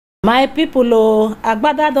My people,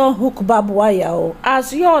 agbada don hook barbed wire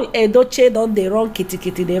as y'all Edochie don dey run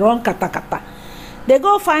kitikiti, dey run katakata. They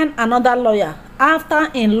go find another lawyer.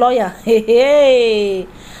 After in lawyer, hey,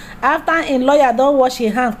 after in lawyer don wash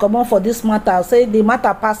him hand comot for this matter, say the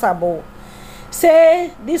matter pass am.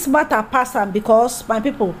 Say this matter pass am because my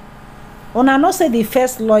people, una know say the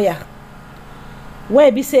first lawyer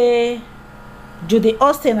wey be say Judy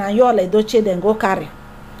Austin and y'all Edochie dem go carry.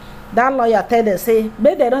 That lawyer tell them say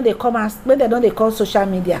make they don't dey come as make they don't dey call social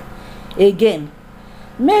media again,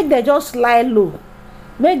 make they just lie low,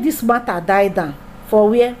 make this matter die down for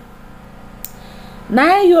where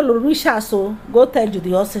na you reach her. So go tell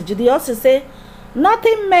Judy Austin. Judy Austin say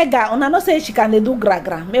nothing mega, una know say she can dey do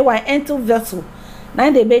gra make one enter vessel na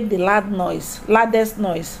they make the loudest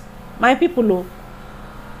noise. My people,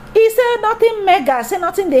 he say nothing mega, say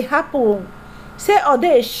nothing dey happen.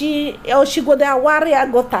 Say she go there warrior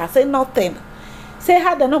got her. Say nothing. Say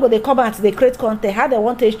how they no go they come out they create content, how they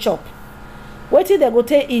want to chop. Wait till they go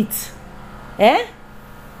to eat. Now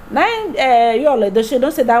you all don't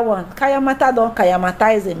say that one. Kayamata don't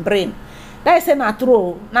kayamatize in brain. That is say na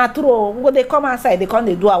true. When they come outside, they come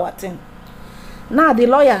they do our thing. Now the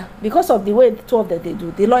lawyer, because of the way the two of them they do,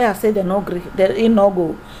 the lawyer say they no agree, they no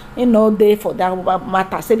go, no day for that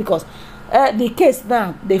matter. Say because the case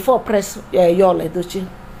now they for press y'all Edochie.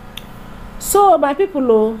 So my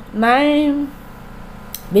people, now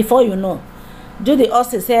before you know, Judy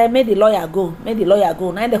Austin say make the lawyer go, make the lawyer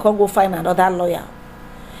go. Now they can't go find another lawyer.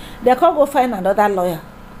 They can't go find another lawyer.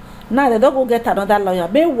 Now they don't go get another lawyer.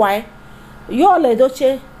 Meanwhile, y'all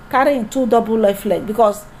Edochie carrying two double life leg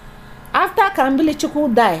because after Kambili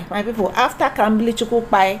Chukwu die, my people, after Kambili Chukwu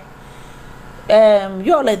die,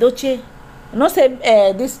 y'all Edochie. No say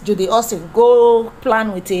this Judy Austin go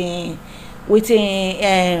plan with a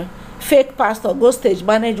fake pastor, go stage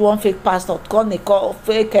manage one fake pastor, come they call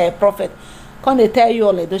fake prophet, come they tell you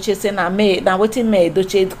all Edochie say na wetin me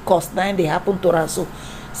Edochie cost na they happen to her. So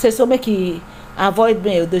say so make he avoid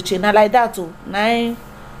me Edochie. Now like that too. Now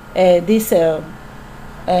this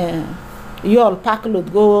y'all pack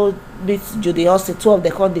load go beat Judy Austin, 12 they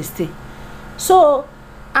come they stay. So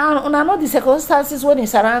and una know the circumstances when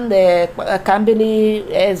it's around the Kambili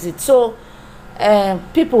exit. So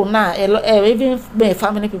people now, even my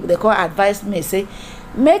family people, they call advise me say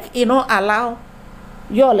make allow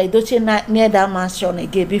y'all Edochie near that mansion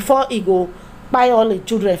again before he go buy all the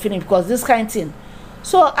children finish because this kind of thing.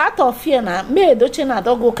 So out of fear now, me Edochie now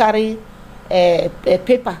don't go carry a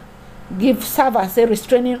paper, give server say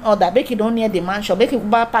restraining order, make it don't near the mansion, make it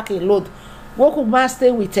go pack a load, go could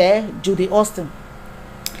stay with Judy Austin.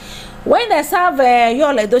 When they serve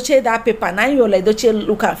y'all Edochie that paper, now y'all Edochie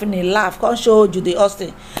look at me laugh, come show Judy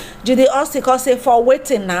Austin. Judy Austin come say for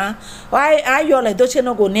waiting now. Why y'all Edochie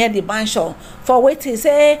no go near the mansion? For waiting,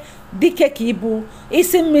 say Dike Kibu,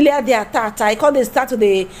 isi milliardaire tata. I call they start to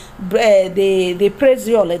the praise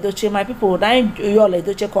y'all Edochie. My people, now y'all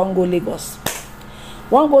Edochie come go Lagos.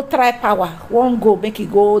 One go try power, one go make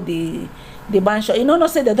it go the mansion. You know, no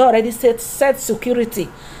say they don't already set security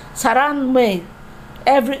surround me.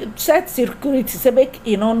 Every set security say make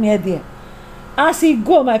near there. As he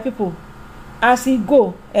go, my people, as he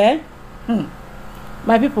go,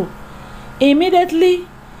 my people, immediately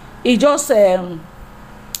he just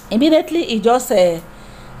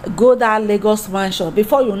go that Lagos mansion.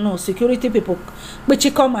 Before you know, security people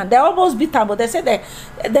which come and they almost beat him, but they say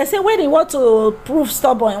when they want to prove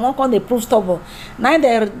stubborn, one can they prove stubborn. Now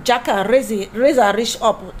they jack and raise and reach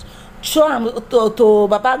up. Show him to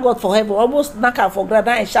Baba God for heaven, almost knock her for ground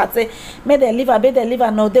and shout, say, may they live,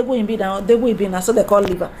 no, they go in be now, they go in be now, so they call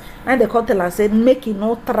liver. And they call tell her, say, make it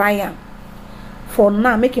no trial. For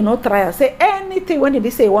now, make it no trial. Say anything when they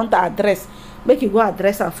say want to address, make you go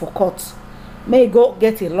address her for court. May you go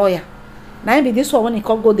get a lawyer. Now be this one when he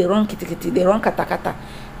come go the wrong kitty, the wrong katakata,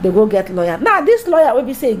 they go get lawyer. Now this lawyer will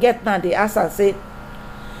be say get now, they ask her, say,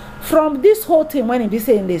 from this whole thing when he be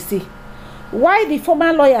saying they see. Why the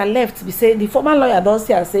former lawyer left? Be say the former lawyer don't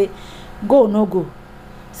say go no go.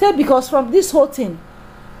 Say because from this whole thing,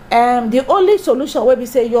 the only solution where we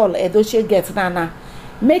say y'all Edochie get now,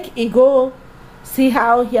 make it go see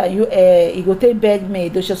how here you he go take beg me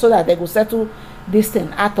Edochie so that they go settle this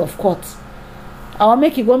thing out of court. Or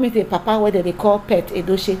make it go meet a papa where they call Pet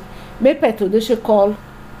Edochie. Make Pet Edochie call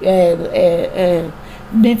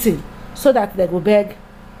meeting so that they go beg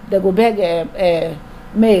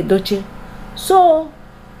me Edochie. So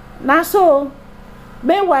now so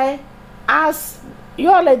meanwhile as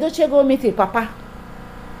y'all Edochie go meet a papa,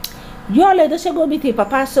 y'all Edochie go meet a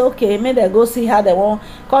papa, so okay, may they go see how they want,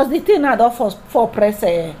 cause the thing now don't for press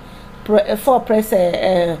y'all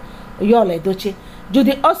Edochie.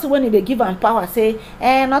 Judy Austin when they give am power say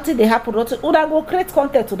nothing dey happen, nothing. Una go create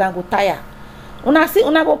content, una go tire. Una see,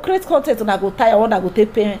 una go create content, una go tire, una go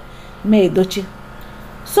take pay me Edochie.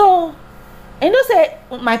 So you know say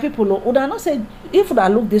my people, una know say if una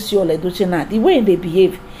look this your Edochie now, the way they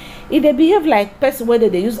behave, if they behave like person where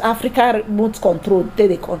they use Africa remote control,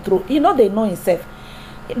 they control, you know they know himself.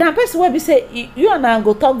 Now person where be say you and I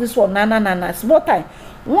go talk this one na small time.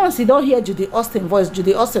 Once you don't hear Judy Austin voice,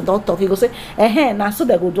 Judy Austin don't talk, he go say now so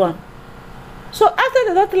they go do am. So after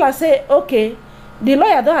the doctor say okay, the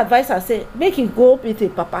lawyer don't advise her say make him go meet a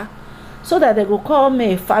papa, so that they go call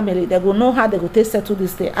me a family, they go know how they go take settle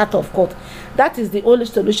this thing out of court. That is the only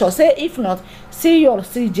solution. Say if not, see you all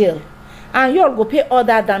see jail, and you all go pay all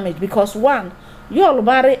that damage, because one, you all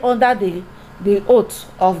marry under the oath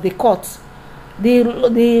of the court,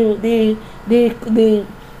 the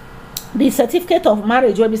certificate of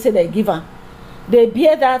marriage when we say they give her, they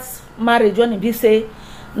bear that marriage when it be say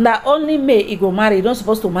that only May he go marry, you don't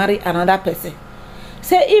supposed to marry another person.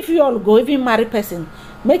 Say if you all go even marry person,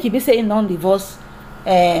 make it be saying non-divorce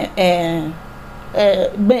May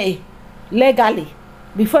legally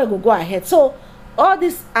before you go ahead. So all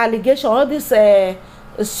this allegation, all this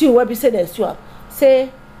sue where we say they sue,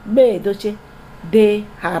 say May Edochie they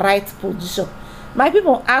her right position. My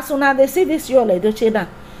people, as soon as they see this your Edochie now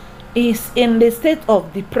is in the state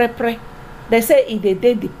of depression. They say if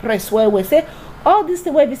they depressed, where we say all this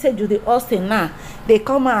thing where we say Judy Austin now, they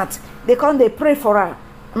come out, they come, they pray for her.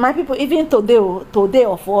 My people, even today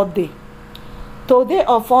or 4 day,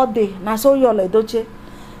 now so your Edochie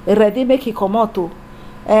ready make he come out to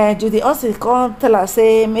Judy Austin come tell her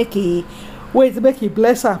say make he wait, make he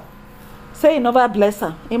bless her. Say he never bless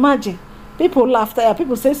her. Imagine people laugh there,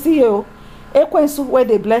 people say see you where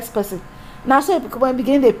they bless person. Now so when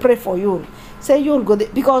begin they pray for you, say you'll go there.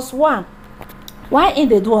 Because one, why in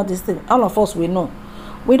they do all this thing? All of us we know.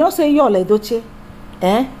 We don't say your Edochie,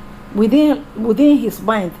 within his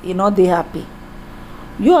mind, you know they happy.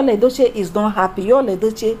 Your Edochie is not happy. Your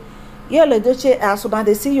Edochie, as soon as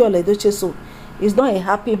they see your Edochie, so he's not a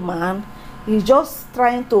happy man. He's just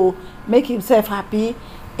trying to make himself happy.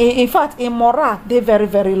 In fact, in morale, they're very,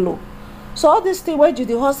 very low. So all this thing where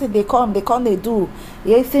Judy Austin they come, they do.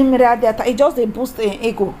 It just they boost in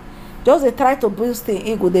ego. Just they try to boost in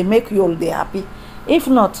ego. They make you all they happy. If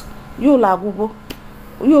not, you'll agugo,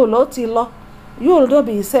 you'll otilo, you'll don't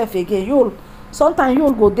be yourself again. You'll sometimes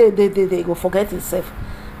you'll go they go forget yourself.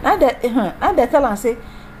 And they tell and say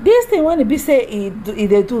this thing when it be say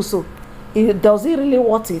they do so, does it really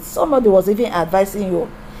worth it? Somebody was even advising you.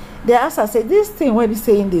 They ask and say this thing when be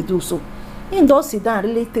saying they do so. He don't sit down and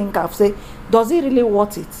really think of say, does it really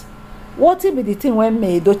worth it? What it be the thing when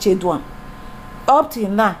May Edochie do am? Up till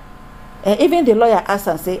now, even the lawyer ask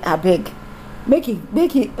and say, I beg, make it.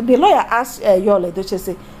 The lawyer ask your Edochie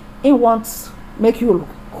say, he wants make you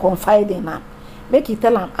confide in him, make it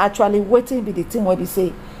tell him actually waiting be the thing when he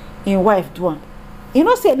say, in wife do am. He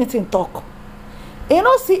don't see anything talk. He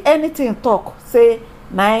don't see anything talk. Say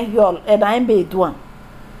na your and I may do am.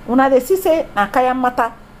 Una they see say na kaya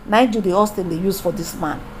matter. Now Judy Austin they use for this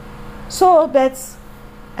man. So that's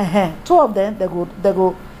two of them they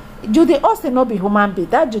go. Judy Austin not be human being.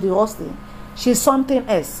 That Judy Austin, she's something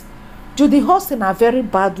else. Judy Austin a very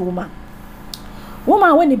bad woman.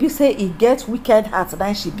 Woman when he be say he gets wicked heart,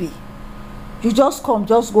 then she be. You just come,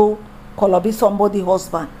 just go call up somebody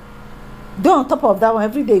husband. Then on top of that one,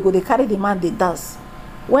 every day you go they carry the man they dance.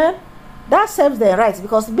 Well, that serves their rights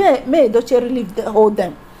because May Edochie really hold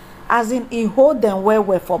them. As in, he hold them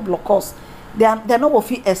well for blockers. They're not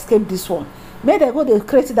going to escape this one. May they go, they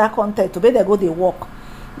create that content. May they go, they work.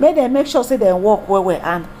 May they make sure say they work well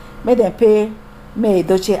and may they pay May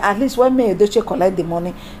Edochie. At least when May Edochie collect the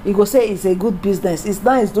money, he go say it's a good business. It's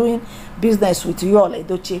nice doing business with you all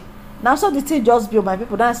Edochie. Now so the thing just be my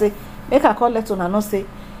people. Now say make a call let on and not say,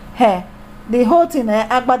 hey, the whole thing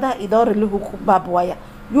Agbada it don't really hook barbed wire.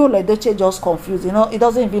 You all Edochie just confused. You know, he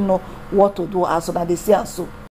doesn't even know what to do as soon as they see and so.